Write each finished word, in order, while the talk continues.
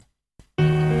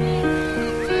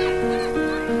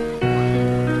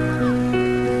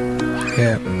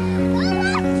Yeah.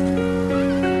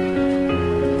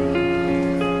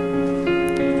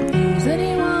 Does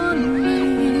anyone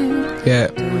need? Yeah.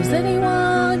 Does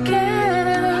anyone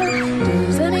care?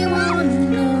 Does anyone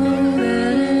know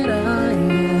that I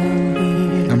am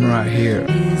here? I'm right here.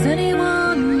 Is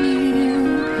anyone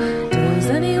near? Does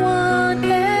anyone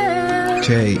care?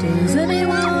 Jay. Does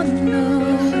anyone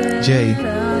know that Jay.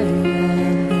 I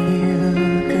am here?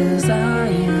 'Cause I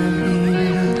am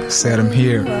here. Said I'm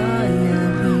here. I am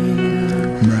here.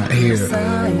 I'm right here. 'Cause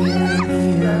I am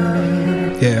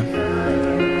here. Yeah.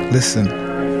 Listen.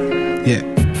 Yeah.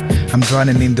 I'm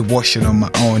drowning in the washing of my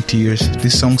own tears.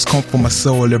 These songs come from my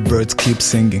soul, the birds keep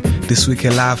singing. This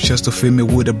wicked life just to fill me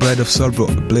with a bread of sorrow,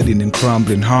 bleeding and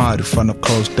crumbling hard in front of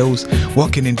closed doors.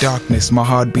 Walking in darkness, my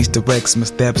heart beats directs my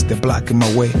steps, they're blocking my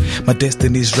way. My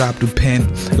destiny's wrapped in pain,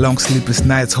 long sleepless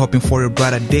nights hoping for a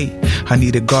brighter day. I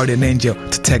need a guardian angel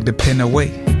to take the pain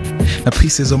away. Now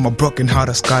pieces of my broken heart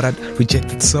are scattered,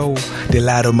 rejected soul. The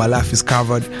light of my life is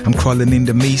covered. I'm crawling in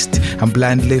the mist. I'm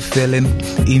blindly feeling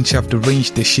inch after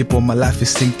inch. The ship of my life is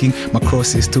sinking. My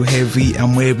cross is too heavy.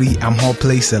 I'm weary. I'm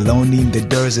hopeless, alone in the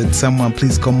desert. Someone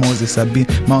please come Moses. I've been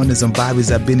mountains and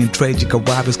valleys. I've been in tragic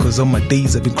arrivals. Cause all my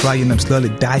days I've been crying. I'm slowly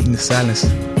dying in silence.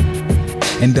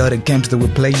 And all the games that we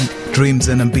played, dreams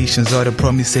and ambitions, all the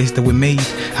promises that we made.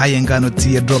 I ain't got no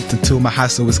tear dropped until my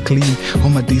heart so is clean. All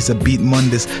my days are beat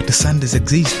Mondays, the Sundays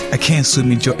exist. I can't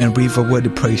swim in joy and river where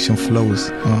depression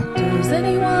flows. Does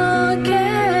anyone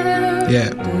care? Yeah.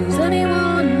 Does